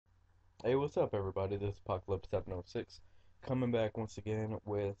Hey, what's up, everybody? This is Apocalypse 706 coming back once again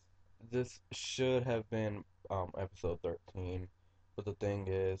with this should have been episode 13, but the thing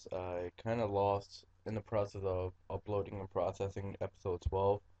is, I kind of lost in the process of uploading and processing episode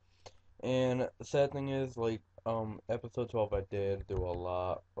 12. And the sad thing is, episode 12, I did do a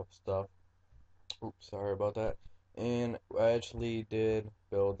lot of stuff. Oops, sorry about that. And I actually did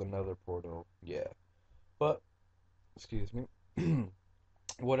build another portal, yeah. But, excuse me.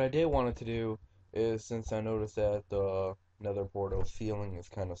 What I did wanted to do is, since I noticed that the nether portal ceiling is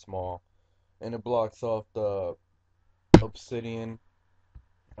kind of small and it blocks off the obsidian,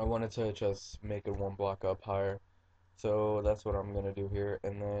 I wanted to just make it one block up higher. So that's what I'm gonna do here.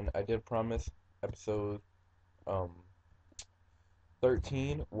 And then I did promise episode um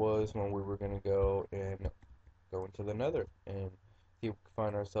 13 was when we were gonna go into the nether and see if we could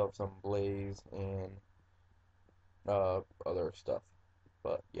find ourselves some blaze and other stuff.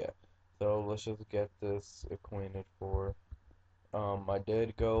 But yeah. So let's just get this acquainted for. I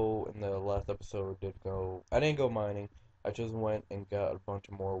did go in the last episode. I didn't go mining. I just went and got a bunch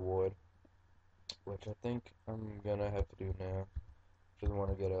of more wood, which I think I'm gonna have to do now. Just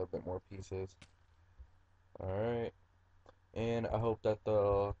want to get a bit more pieces. All right, and I hope that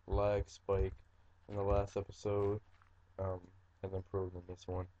the lag spike in the last episode um has improved in this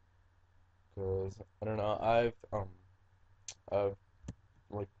one, cause I don't know. I've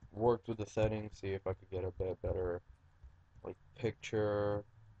like worked with the settings, see if I could get a bit better like picture.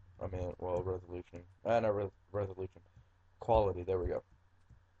 I mean, well, resolution. Not resolution. Quality. There we go.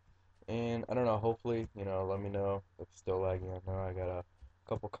 And I don't know, hopefully, let me know if it's still lagging. I know I got a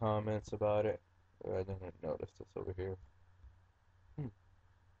couple comments about it. I didn't notice this over here. Hmm.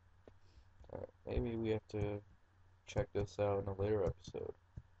 Alright, maybe we have to check this out in a later episode.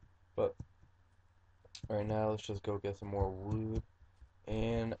 But right now, let's just go get some more wood.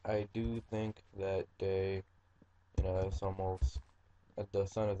 And I do think that day, it's almost, the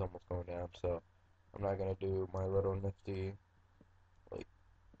sun is almost going down, so I'm not gonna do my little nifty, like,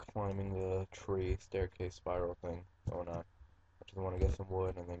 climbing the tree staircase spiral thing going on. I just want to get some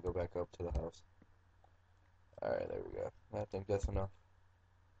wood and then go back up to the house. Alright, there we go. I think that's enough.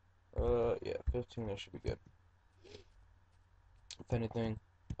 Yeah, 15, that should be good. If anything,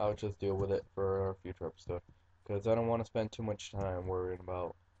 I'll just deal with it for a future episode. Because I don't want to spend too much time worrying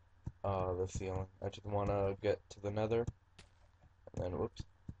about the ceiling. I just want to get to the nether, and then, whoops,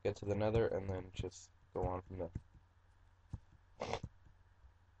 get to the nether, and then just go on from there.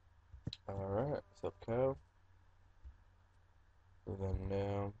 Alright, what's up, cow? And then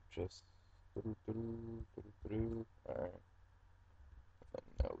now, just. Alright, and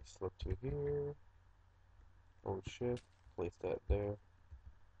now we slip to here. Hold shift, place that there.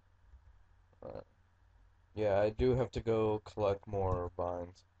 Alright. Yeah, I do have to go collect more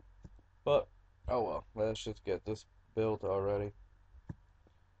vines. But, oh well, let's just get this built already.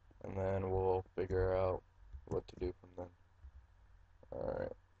 And then we'll figure out what to do from then.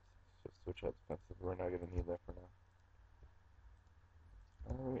 Alright, just switch out the fences. We're not going to need that for now.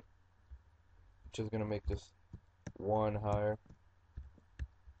 Alright, just going to make this one higher.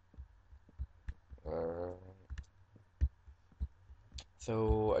 Alright.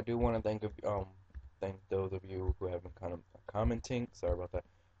 So, I do want to thank those of you who have been kind of commenting. Sorry about that.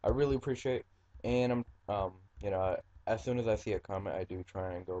 I really appreciate. And as soon as I see a comment, I do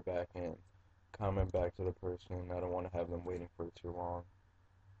try and go back and comment back to the person. I don't want to have them waiting for too long.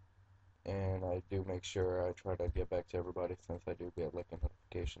 And I do make sure I try to get back to everybody since I do get like a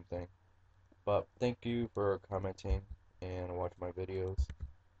notification thing. But thank you for commenting and watching my videos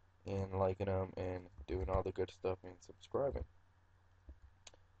and liking them and doing all the good stuff and subscribing.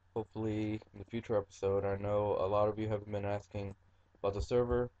 Hopefully in the future episode, I know a lot of you have been asking about the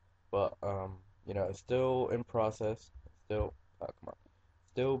server, but it's still in process. Still, come on,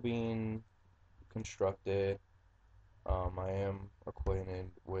 still being constructed. I am acquainted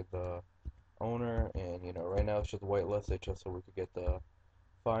with the owner, and right now it's just whitelisted just so we could get the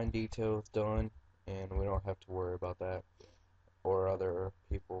fine details done, and we don't have to worry about that or other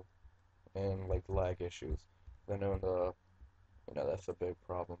people and like lag issues. I know that's a big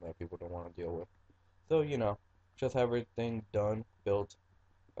problem that people don't want to deal with. So just have everything done, built,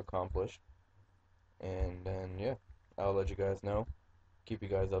 accomplished, and then yeah, I'll let you guys know, keep you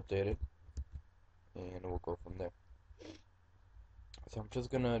guys updated, and we'll go from there. So I'm just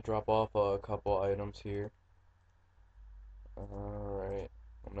gonna drop off a couple items here. Alright,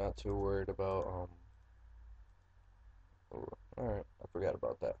 I'm not too worried about, alright, I forgot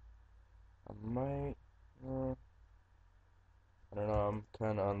about that. I might, I don't know, I'm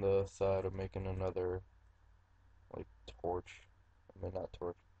kinda on the side of making another, like, torch. I mean, not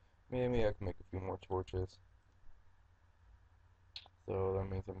torch, Maybe I can make a few more torches. So that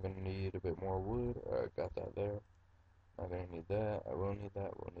means I'm gonna need a bit more wood. Alright, got that there. Not gonna need that. I will need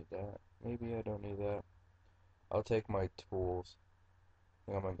that. Will need that. Maybe I don't need that. I'll take my tools.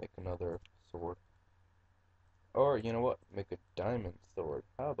 I think I might make another sword. Or, you know what? Make a diamond sword.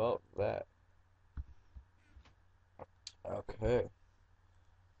 How about that? Okay.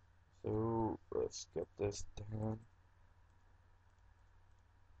 So, let's get this down.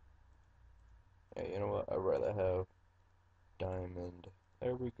 Yeah, you know what? I'd rather have diamond.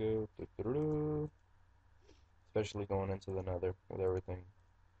 There we go. Especially going into the nether with everything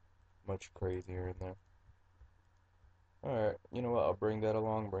much crazier in there. Alright, you know what? I'll bring that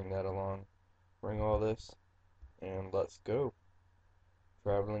along, bring all this, and let's go.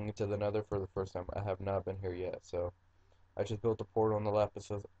 Traveling into the nether for the first time. I have not been here yet, so I just built a portal in the last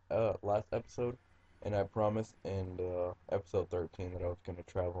episode, and I promised in episode 13 that I was going to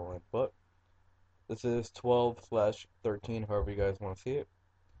travel in. But this is 12/13, however you guys want to see it.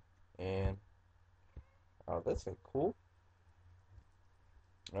 And, oh, that's cool.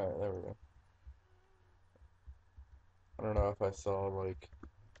 Alright, there we go. I don't know if I saw, like,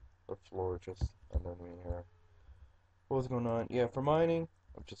 the floor just under me here. What was going on? Yeah, for mining,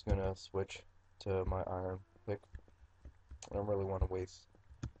 I'm just going to switch to my iron pick. I don't really want to waste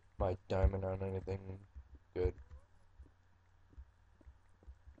my diamond on anything good.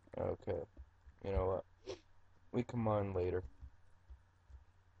 Okay, you know what? We can mine later.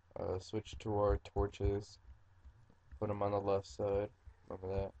 Switch to our torches. Put them on the left side.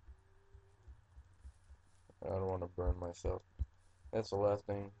 Remember that. I don't want to burn myself. That's the last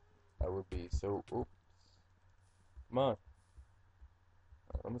thing I would be. So, oops. Come on.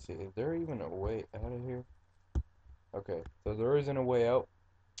 Let me see. Is there even a way out of here? Okay, so there isn't a way out.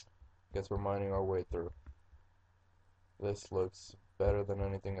 Guess we're mining our way through. This looks better than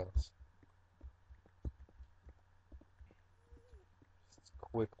anything else. Let's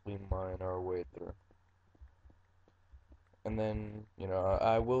quickly mine our way through. And then, you know,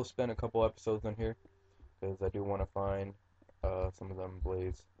 I will spend a couple episodes in here because I do want to find some of them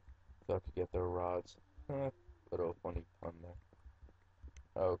blades so I could get their rods. Little funny pun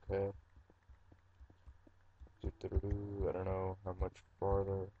there. Okay. I don't know how much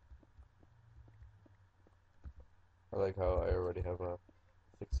farther. I like how I already have a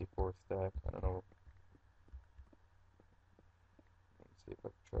 64 stack. I don't know. Let's see if I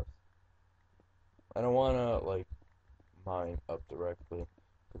can trust. I don't want to, like, mine up directly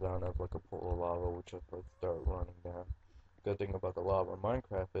because I don't have, like, a pool of lava which will, like, start running down. Good thing about the lava in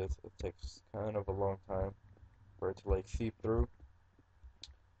Minecraft is it takes kind of a long time for it to, like, seep through.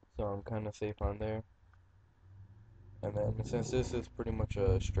 So I'm kind of safe on there. And then since this is pretty much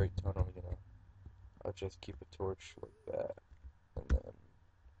a straight tunnel, you know, I'll just keep a torch like that. And then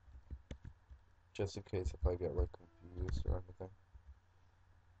just in case if I get like confused or anything.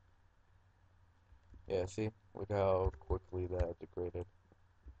 Yeah, see? Look how quickly that degraded.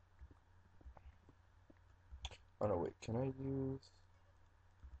 Oh no, wait, can I use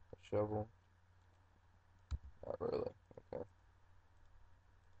a shovel? Not really. Okay.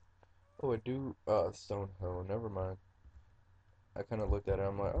 Oh, I do, stone hoe, never mind. I kind of looked at it,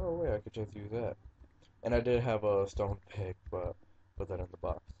 I'm like, oh wait, I could just use that. And I did have a stone pick, but put that in the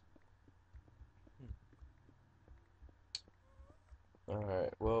box.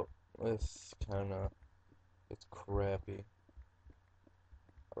 Alright, well, this kinda, it's crappy.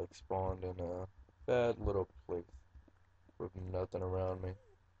 I like spawned in a bad little place with nothing around me.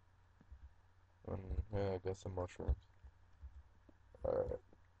 And yeah, I guess some mushrooms. Alright,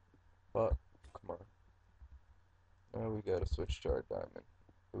 but come on. Now we gotta switch to our diamond.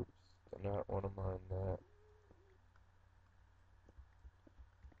 Oops, do not want to mine that.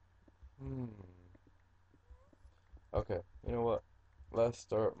 Hmm. Okay, you know what? Let's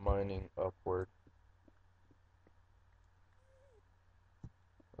start mining upward.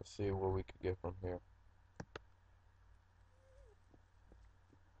 Let's see what we could get from here.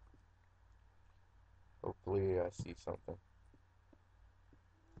 Hopefully I see something.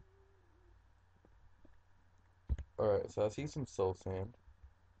 Alright, so I see some soul sand.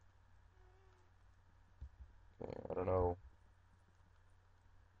 Okay, I don't know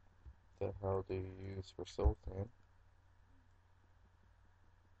what the hell do you use for soul sand.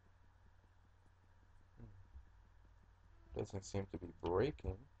 Doesn't seem to be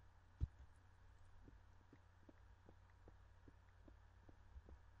breaking.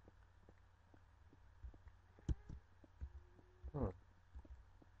 Huh.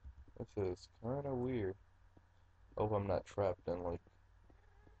 This is kind of weird. Hope I'm not trapped in like.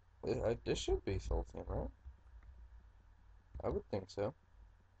 This should be soul sand, right? I would think so.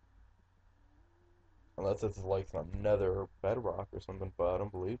 Unless it's like some nether bedrock or something, but I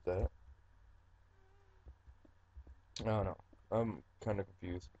don't believe that. I don't know. I'm kind of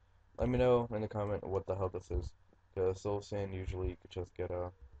confused. Let me know in the comment what the hell this is. Because soul sand usually you could just get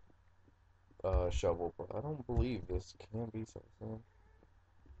a shovel, but I don't believe this can be soul sand.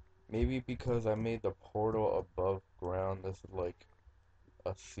 Maybe because I made the portal above ground, this is like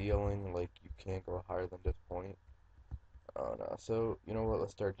a ceiling, like you can't go higher than this point. I don't know. So, you know what?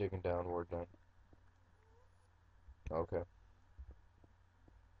 Let's start digging downward then. Okay.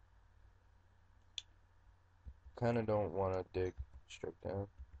 Kind of don't want to dig straight down,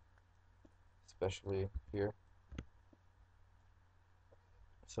 especially here.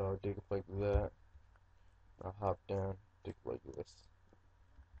 So I'll dig like that. I'll hop down, dig like this.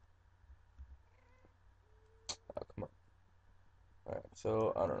 Oh, come on. Alright,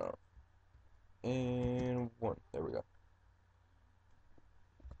 so I don't know. And one. There we go.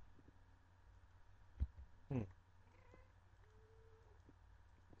 Hmm.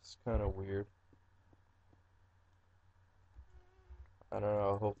 It's kind of weird. I don't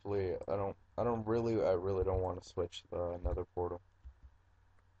know. Hopefully, I really don't want to switch the another portal,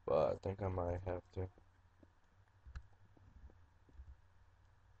 but I think I might have to.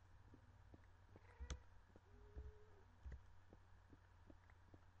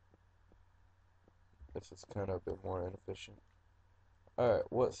 This is kind of a bit more inefficient. Alright,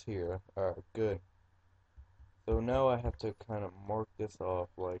 what's here? Alright, good. So now I have to kind of mark this off,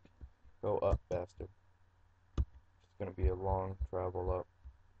 like, go up faster. It's gonna be a long travel up.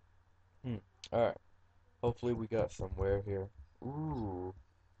 Alright, hopefully we got somewhere here. Ooh,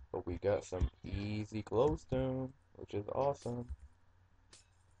 but we got some easy glowstone, which is awesome.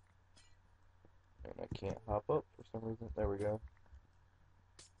 And I can't hop up for some reason. There we go.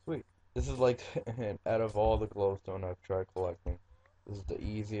 Sweet. This is like, out of all the glowstone I've tried collecting, this is the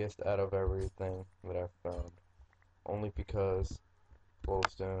easiest out of everything that I've found. Only because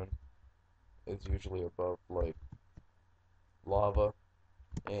glowstone is usually above, like, lava,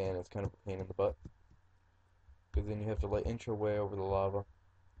 and it's kind of a pain in the butt. Because then you have to, like, inch your way over the lava.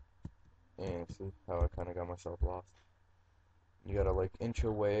 And see how I kind of got myself lost. You gotta, like, inch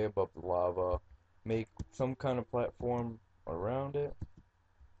your way above the lava, make some kind of platform around it.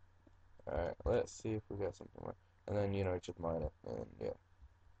 Alright, let's see if we got something right. And then, you know, just mine it, and yeah.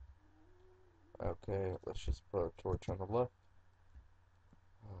 Okay, let's just put a torch on the left.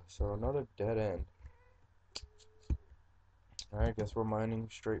 So another dead end. Alright, guess we're mining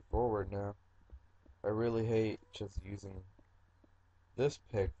straightforward now. I really hate just using this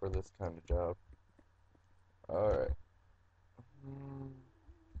pick for this kind of job. Alright.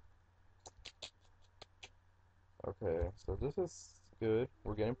 Okay, so this is good.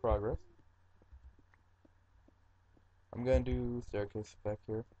 We're getting progress. I'm gonna do staircase back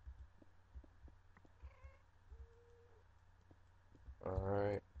here.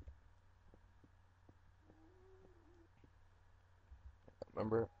 Alright.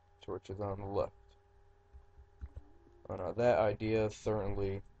 Remember, torch is on the left. Oh no, that idea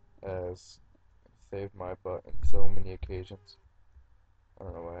certainly has saved my butt in so many occasions. I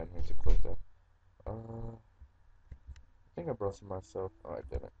don't know why I didn't need to click that. I think I brought some myself. Oh, I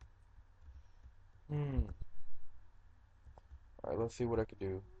didn't. Alright, let's see what I could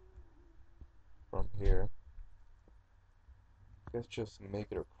do from here. I guess just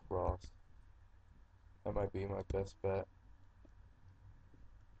make it across. That might be my best bet.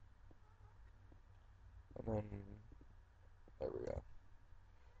 And then, there we go.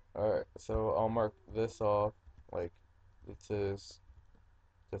 Alright, so I'll mark this off, like, this is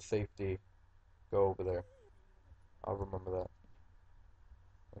the safety, go over there. I'll remember that.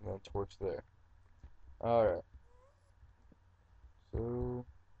 And then torch there. Alright, so,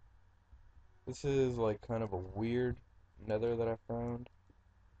 this is, like, kind of a weird nether that I found.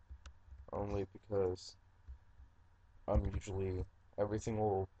 Only because I'm usually, every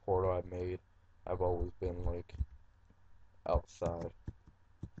single portal I've made, I've always been, like, outside,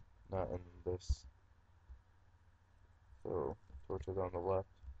 not in this. So, torch is on the left.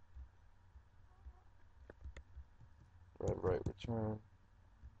 Red, right, return.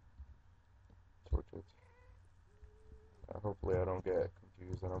 Torches. Hopefully I don't get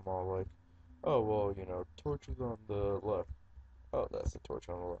confused and I'm all like, oh, well, you know, torches on the left. Oh, that's the torch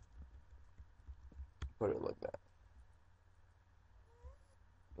on the left. Put it like that.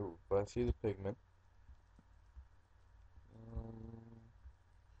 Ooh, but I see the pigment.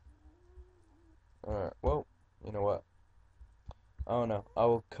 Alright, well, you know what? I don't know. I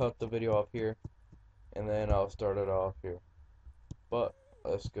will cut the video off here, and then I'll start it off here. But,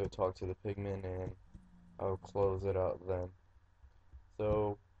 let's go talk to the pigment, and I'll close it out then.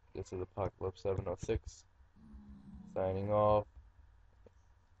 So, This is Apocalypse 706 signing off.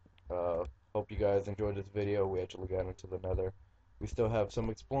 Uh, Hope you guys enjoyed this video. We actually got into the nether. We still have some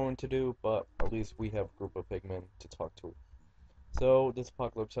exploring to do, but at least we have a group of pigmen to talk to. So, this is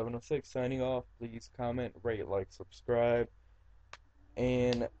Apocalypse 706 signing off. Please comment, rate, like, subscribe.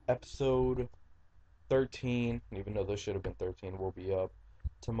 And episode 13, even though this should have been 13, will be up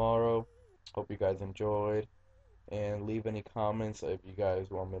tomorrow. Hope you guys enjoyed. And leave any comments if you guys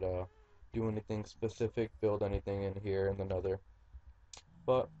want me to do anything specific, build anything in here in the nether.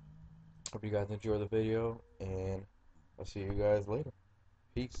 But hope you guys enjoy the video, and I'll see you guys later.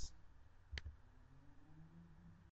 Peace.